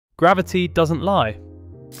Gravity doesn't lie.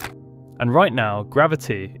 And right now,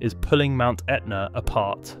 gravity is pulling Mount Etna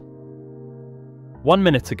apart. 1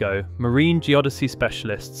 minute ago, marine geodesy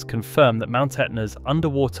specialists confirmed that Mount Etna's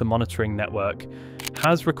underwater monitoring network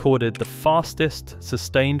has recorded the fastest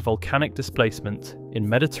sustained volcanic displacement in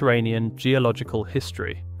Mediterranean geological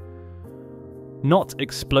history. Not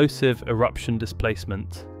explosive eruption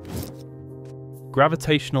displacement.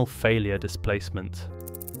 Gravitational failure displacement.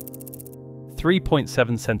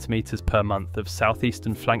 3.7 centimeters per month of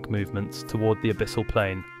southeastern flank movements toward the abyssal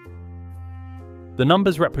plain. The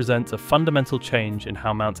numbers represent a fundamental change in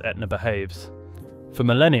how Mount Etna behaves. For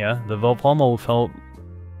millennia, the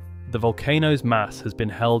volcano's mass has been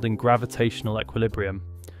held in gravitational equilibrium,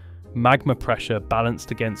 magma pressure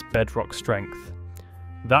balanced against bedrock strength.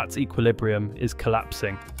 That equilibrium is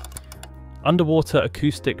collapsing. Underwater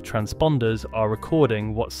acoustic transponders are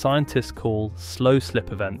recording what scientists call slow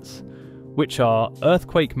slip events, which are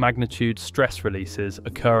earthquake magnitude stress releases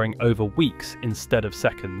occurring over weeks instead of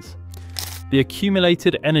seconds. The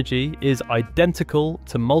accumulated energy is identical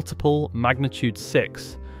to multiple magnitude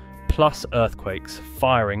 6 plus earthquakes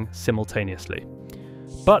firing simultaneously.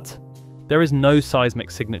 But there is no seismic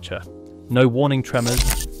signature, no warning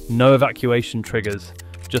tremors, no evacuation triggers.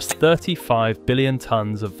 Just 35 billion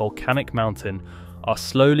tons of volcanic mountain are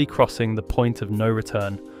slowly crossing the point of no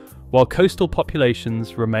return, while coastal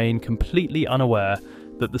populations remain completely unaware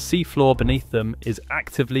that the seafloor beneath them is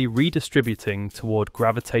actively redistributing toward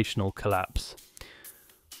gravitational collapse.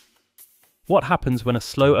 What happens when a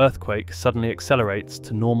slow earthquake suddenly accelerates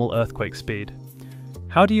to normal earthquake speed?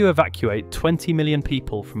 How do you evacuate 20 million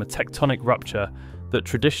people from a tectonic rupture that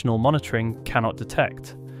traditional monitoring cannot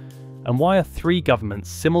detect? And why are 3 governments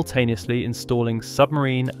simultaneously installing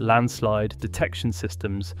submarine landslide detection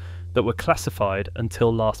systems that were classified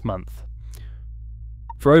until last month?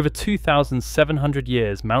 For over 2,700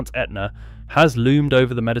 years, Mount Etna has loomed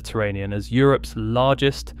over the Mediterranean as Europe's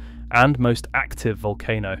largest and most active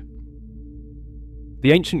volcano.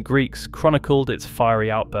 The ancient Greeks chronicled its fiery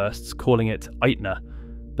outbursts, calling it Etna,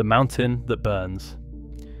 the mountain that burns.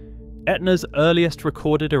 Etna's earliest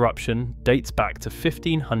recorded eruption dates back to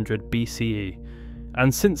 1500 BCE,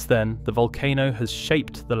 and since then the volcano has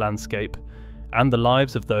shaped the landscape and the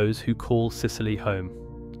lives of those who call Sicily home.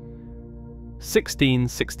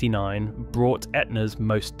 1669 brought Etna's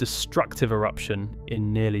most destructive eruption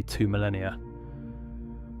in nearly 2 millennia.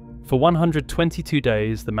 For 122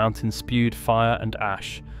 days the mountain spewed fire and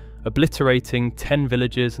ash, obliterating 10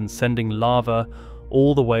 villages and sending lava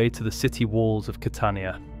all the way to the city walls of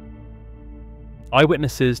Catania.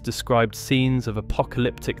 Eyewitnesses described scenes of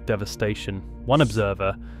apocalyptic devastation. One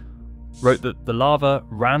observer wrote that the lava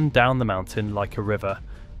ran down the mountain like a river,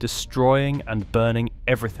 destroying and burning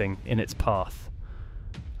everything in its path.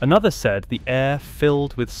 Another said the air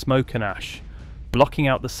filled with smoke and ash, blocking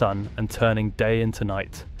out the sun and turning day into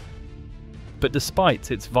night. But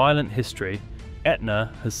despite its violent history,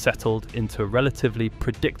 Etna has settled into a relatively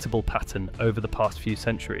predictable pattern over the past few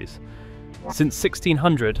centuries. Since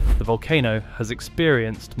 1600, the volcano has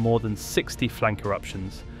experienced more than 60 flank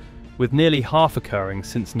eruptions, with nearly half occurring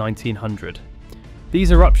since 1900. These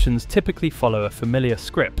eruptions typically follow a familiar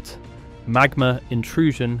script. Magma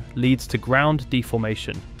intrusion leads to ground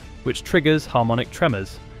deformation, which triggers harmonic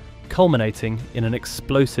tremors, culminating in an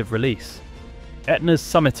explosive release. Etna's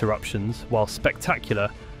summit eruptions, while spectacular,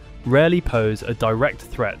 rarely pose a direct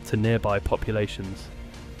threat to nearby populations.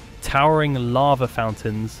 Towering lava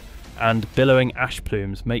fountains and billowing ash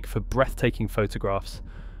plumes make for breathtaking photographs,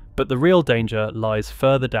 but the real danger lies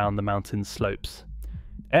further down the mountain's slopes.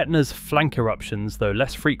 Etna's flank eruptions, though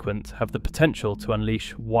less frequent, have the potential to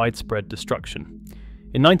unleash widespread destruction.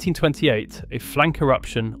 In 1928, a flank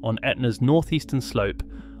eruption on Etna's northeastern slope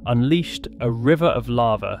unleashed a river of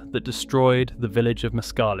lava that destroyed the village of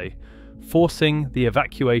Mascali, forcing the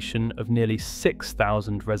evacuation of nearly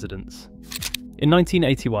 6,000 residents. In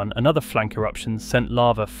 1981, another flank eruption sent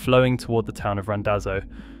lava flowing toward the town of Randazzo,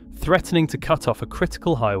 threatening to cut off a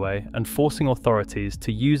critical highway and forcing authorities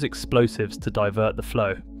to use explosives to divert the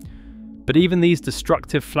flow. But even these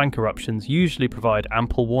destructive flank eruptions usually provide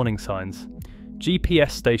ample warning signs. GPS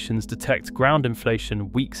stations detect ground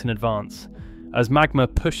inflation weeks in advance, as magma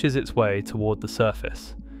pushes its way toward the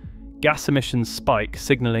surface. Gas emissions spike,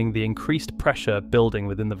 signalling the increased pressure building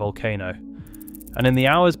within the volcano. And in the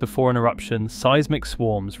hours before an eruption, seismic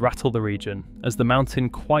swarms rattle the region as the mountain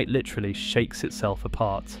quite literally shakes itself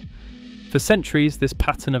apart. For centuries, this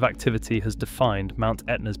pattern of activity has defined Mount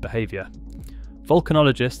Etna's behaviour.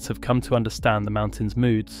 Volcanologists have come to understand the mountain's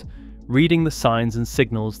moods, reading the signs and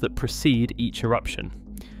signals that precede each eruption.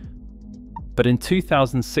 But in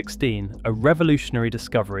 2016, a revolutionary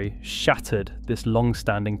discovery shattered this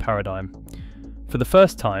long-standing paradigm. For the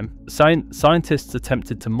first time, scientists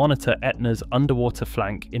attempted to monitor Etna's underwater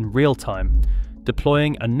flank in real time,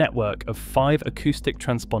 deploying a network of 5 acoustic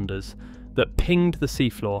transponders that pinged the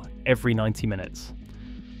seafloor every 90 minutes.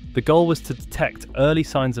 The goal was to detect early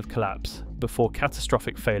signs of collapse before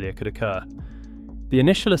catastrophic failure could occur. The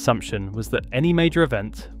initial assumption was that any major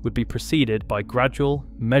event would be preceded by gradual,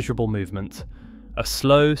 measurable movement, a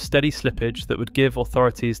slow, steady slippage that would give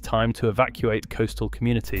authorities time to evacuate coastal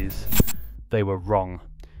communities. They were wrong.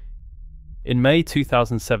 In May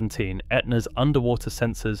 2017, Etna's underwater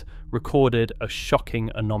sensors recorded a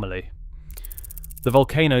shocking anomaly. The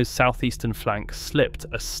volcano's southeastern flank slipped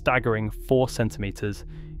a staggering 4 centimeters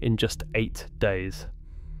in just 8 days.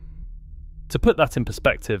 To put that in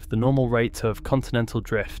perspective, the normal rate of continental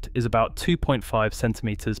drift is about 2.5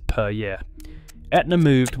 centimeters per year. Etna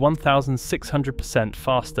moved 1,600%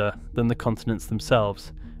 faster than the continents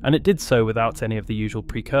themselves, and it did so without any of the usual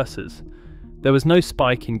precursors. There was no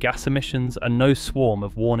spike in gas emissions and no swarm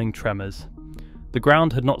of warning tremors. The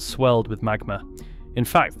ground had not swelled with magma. In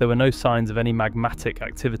fact, there were no signs of any magmatic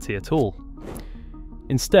activity at all.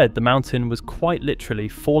 Instead, the mountain was quite literally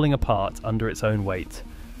falling apart under its own weight,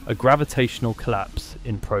 a gravitational collapse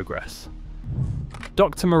in progress.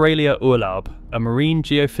 Dr. Morelia Urlaub, a marine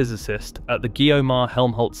geophysicist at the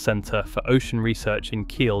Guiomar-Helmholtz Center for Ocean Research in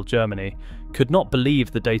Kiel, Germany, could not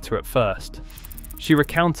believe the data at first. She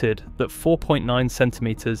recounted that 4.9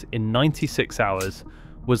 centimeters in 96 hours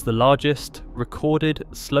was the largest recorded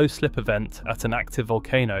slow slip event at an active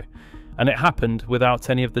volcano, and it happened without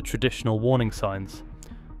any of the traditional warning signs.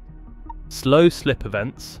 Slow slip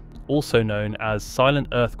events, also known as silent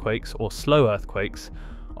earthquakes or slow earthquakes,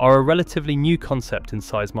 are a relatively new concept in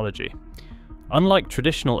seismology. Unlike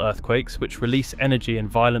traditional earthquakes, which release energy in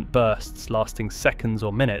violent bursts lasting seconds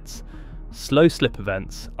or minutes, slow slip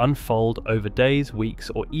events unfold over days, weeks,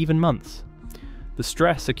 or even months. The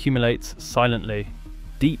stress accumulates silently,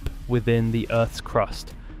 deep within the Earth's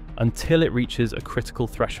crust, until it reaches a critical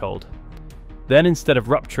threshold. Then, instead of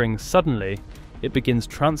rupturing suddenly, it begins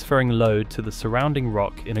transferring load to the surrounding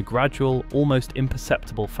rock in a gradual, almost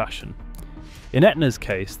imperceptible fashion. In Etna's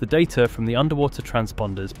case, the data from the underwater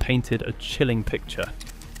transponders painted a chilling picture.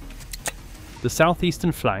 The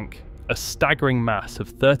southeastern flank, a staggering mass of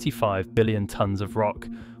 35 billion tons of rock,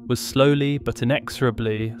 was slowly but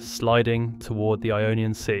inexorably sliding toward the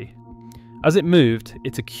Ionian Sea. As it moved,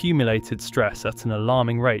 it accumulated stress at an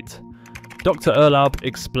alarming rate. Dr. Urlaub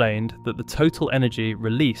explained that the total energy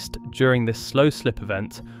released during this slow slip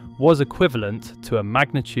event was equivalent to a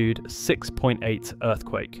magnitude 6.8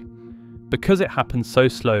 earthquake. Because it happened so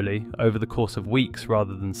slowly, over the course of weeks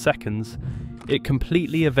rather than seconds, it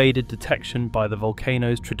completely evaded detection by the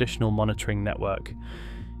volcano's traditional monitoring network.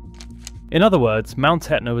 In other words, Mount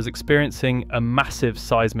Etna was experiencing a massive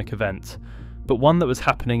seismic event, but one that was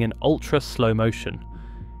happening in ultra slow motion.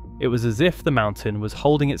 It was as if the mountain was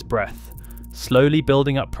holding its breath, slowly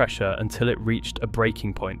building up pressure until it reached a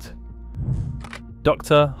breaking point.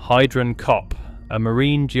 Dr. Heidrun Kopp, a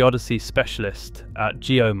marine geodesy specialist at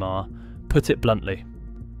Guiomar, put it bluntly.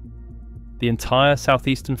 The entire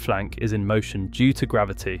southeastern flank is in motion due to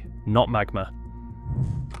gravity, not magma.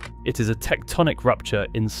 It is a tectonic rupture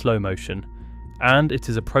in slow motion, and it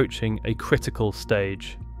is approaching a critical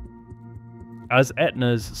stage. As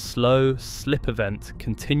Etna's slow slip event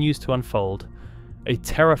continues to unfold, a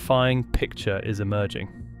terrifying picture is emerging.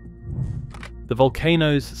 The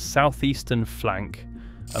volcano's southeastern flank,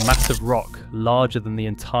 a mass of rock larger than the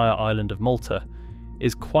entire island of Malta,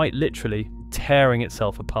 is quite literally tearing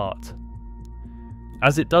itself apart.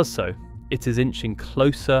 As it does so, it is inching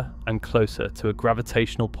closer and closer to a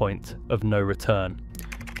gravitational point of no return.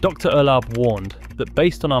 Dr. Urlaub warned that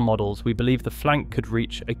based on our models, we believe the flank could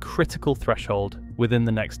reach a critical threshold within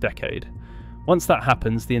the next decade. Once that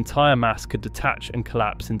happens, the entire mass could detach and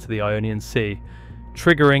collapse into the Ionian Sea,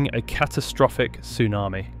 triggering a catastrophic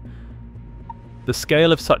tsunami. The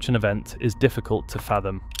scale of such an event is difficult to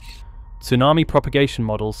fathom. Tsunami propagation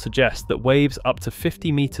models suggest that waves up to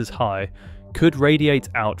 50 meters high could radiate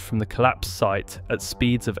out from the collapse site at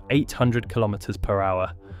speeds of 800 kilometers per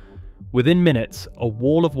hour. Within minutes, a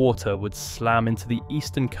wall of water would slam into the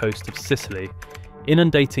eastern coast of Sicily,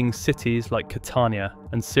 inundating cities like Catania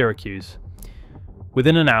and Syracuse.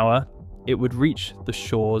 Within an hour, it would reach the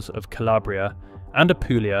shores of Calabria and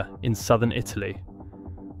Apulia in southern Italy.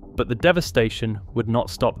 But the devastation would not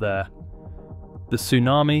stop there. The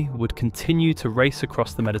tsunami would continue to race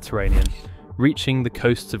across the Mediterranean, reaching the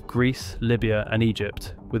coasts of Greece, Libya and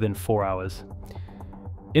Egypt within 4 hours.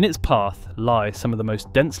 In its path lie some of the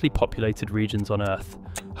most densely populated regions on Earth,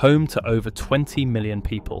 home to over 20 million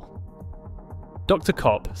people. Dr.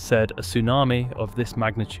 Kopp said a tsunami of this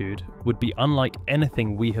magnitude would be unlike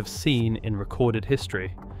anything we have seen in recorded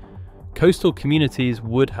history. Coastal communities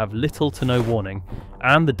would have little to no warning,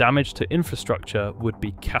 and the damage to infrastructure would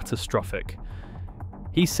be catastrophic.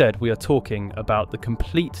 He said we are talking about the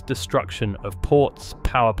complete destruction of ports,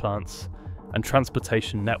 power plants, and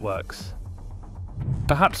transportation networks.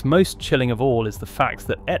 Perhaps most chilling of all is the fact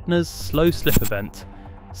that Etna's slow slip event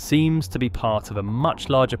seems to be part of a much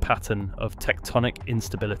larger pattern of tectonic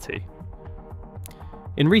instability.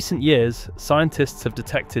 In recent years, scientists have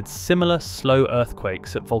detected similar slow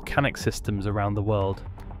earthquakes at volcanic systems around the world,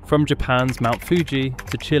 from Japan's Mount Fuji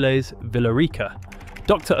to Chile's Villarrica.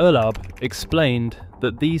 Dr. Urlaub explained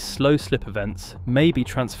that these slow slip events may be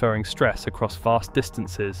transferring stress across vast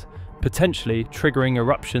distances, potentially triggering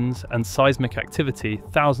eruptions and seismic activity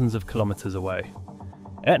thousands of kilometers away.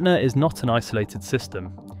 Etna is not an isolated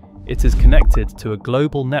system. It is connected to a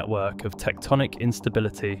global network of tectonic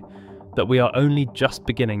instability that we are only just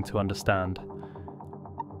beginning to understand.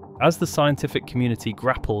 As the scientific community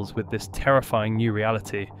grapples with this terrifying new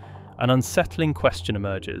reality, an unsettling question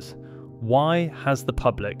emerges. Why has the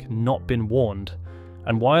public not been warned?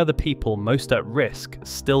 And why are the people most at risk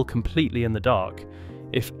still completely in the dark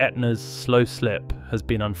if Etna's slow slip has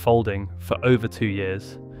been unfolding for over 2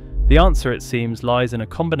 years? The answer, it seems, lies in a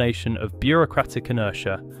combination of bureaucratic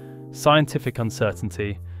inertia, scientific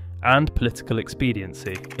uncertainty, and political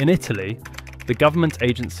expediency. In Italy, the government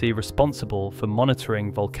agency responsible for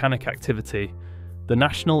monitoring volcanic activity, the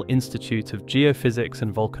National Institute of Geophysics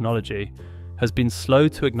and Volcanology, has been slow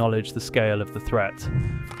to acknowledge the scale of the threat.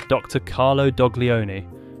 Dr. Carlo Doglioni,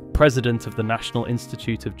 president of the National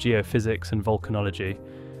Institute of Geophysics and Volcanology,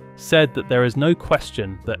 said that there is no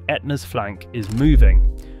question that Etna's flank is moving,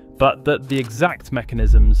 but that the exact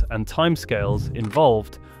mechanisms and timescales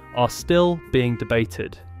involved are still being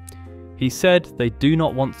debated. He said they do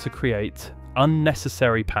not want to create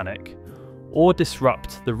unnecessary panic or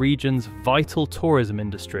disrupt the region's vital tourism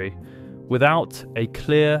industry without a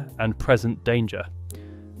clear and present danger.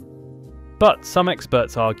 But some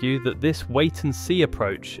experts argue that this wait-and-see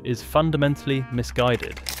approach is fundamentally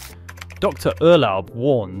misguided. Dr. Urlaub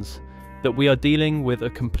warns that we are dealing with a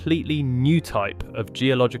completely new type of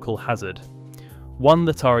geological hazard, one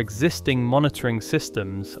that our existing monitoring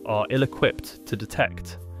systems are ill-equipped to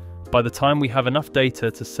detect. By the time we have enough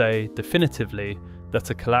data to say definitively that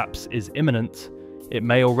a collapse is imminent, it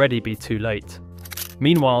may already be too late.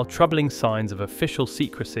 Meanwhile, troubling signs of official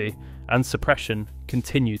secrecy and suppression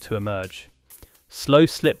continue to emerge. Slow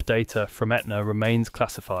slip data from Etna remains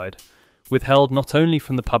classified, withheld not only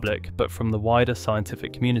from the public but from the wider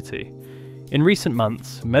scientific community. In recent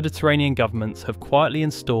months, Mediterranean governments have quietly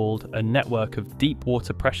installed a network of deep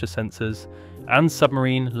water pressure sensors and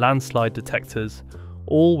submarine landslide detectors,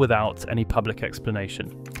 all without any public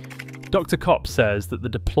explanation. Dr. Kopp says that the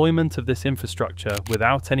deployment of this infrastructure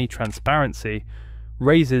without any transparency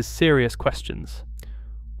raises serious questions.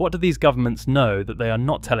 What do these governments know that they are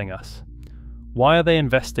not telling us? Why are they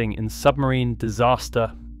investing in submarine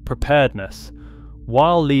disaster preparedness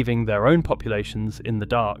while leaving their own populations in the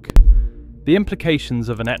dark? The implications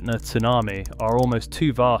of an Etna tsunami are almost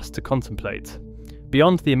too vast to contemplate.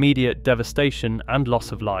 Beyond the immediate devastation and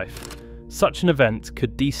loss of life, such an event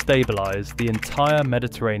could destabilize the entire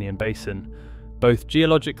Mediterranean basin, both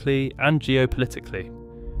geologically and geopolitically.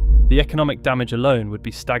 The economic damage alone would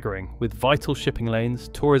be staggering, with vital shipping lanes,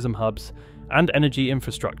 tourism hubs, and energy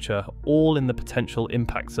infrastructure all in the potential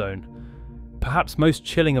impact zone. Perhaps most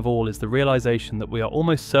chilling of all is the realization that we are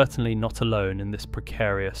almost certainly not alone in this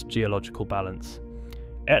precarious geological balance.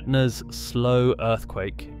 Etna's slow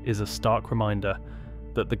earthquake is a stark reminder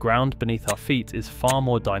that the ground beneath our feet is far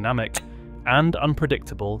more dynamic and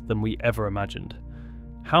unpredictable than we ever imagined.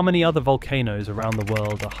 How many other volcanoes around the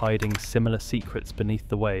world are hiding similar secrets beneath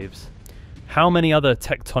the waves? How many other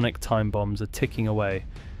tectonic time bombs are ticking away,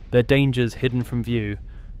 their dangers hidden from view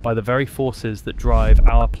by the very forces that drive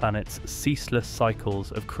our planet's ceaseless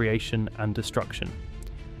cycles of creation and destruction?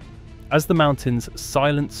 As the mountain's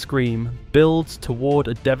silent scream builds toward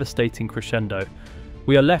a devastating crescendo,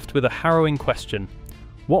 we are left with a harrowing question.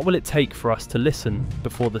 What will it take for us to listen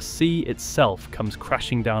before the sea itself comes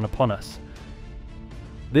crashing down upon us?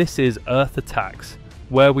 This is Earth Attacks,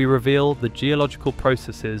 where we reveal the geological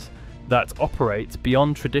processes that operate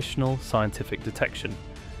beyond traditional scientific detection.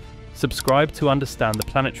 Subscribe to understand the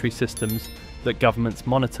planetary systems that governments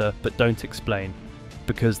monitor but don't explain,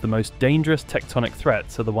 because the most dangerous tectonic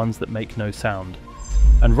threats are the ones that make no sound.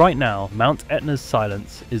 And right now, Mount Etna's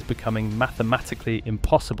silence is becoming mathematically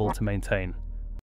impossible to maintain.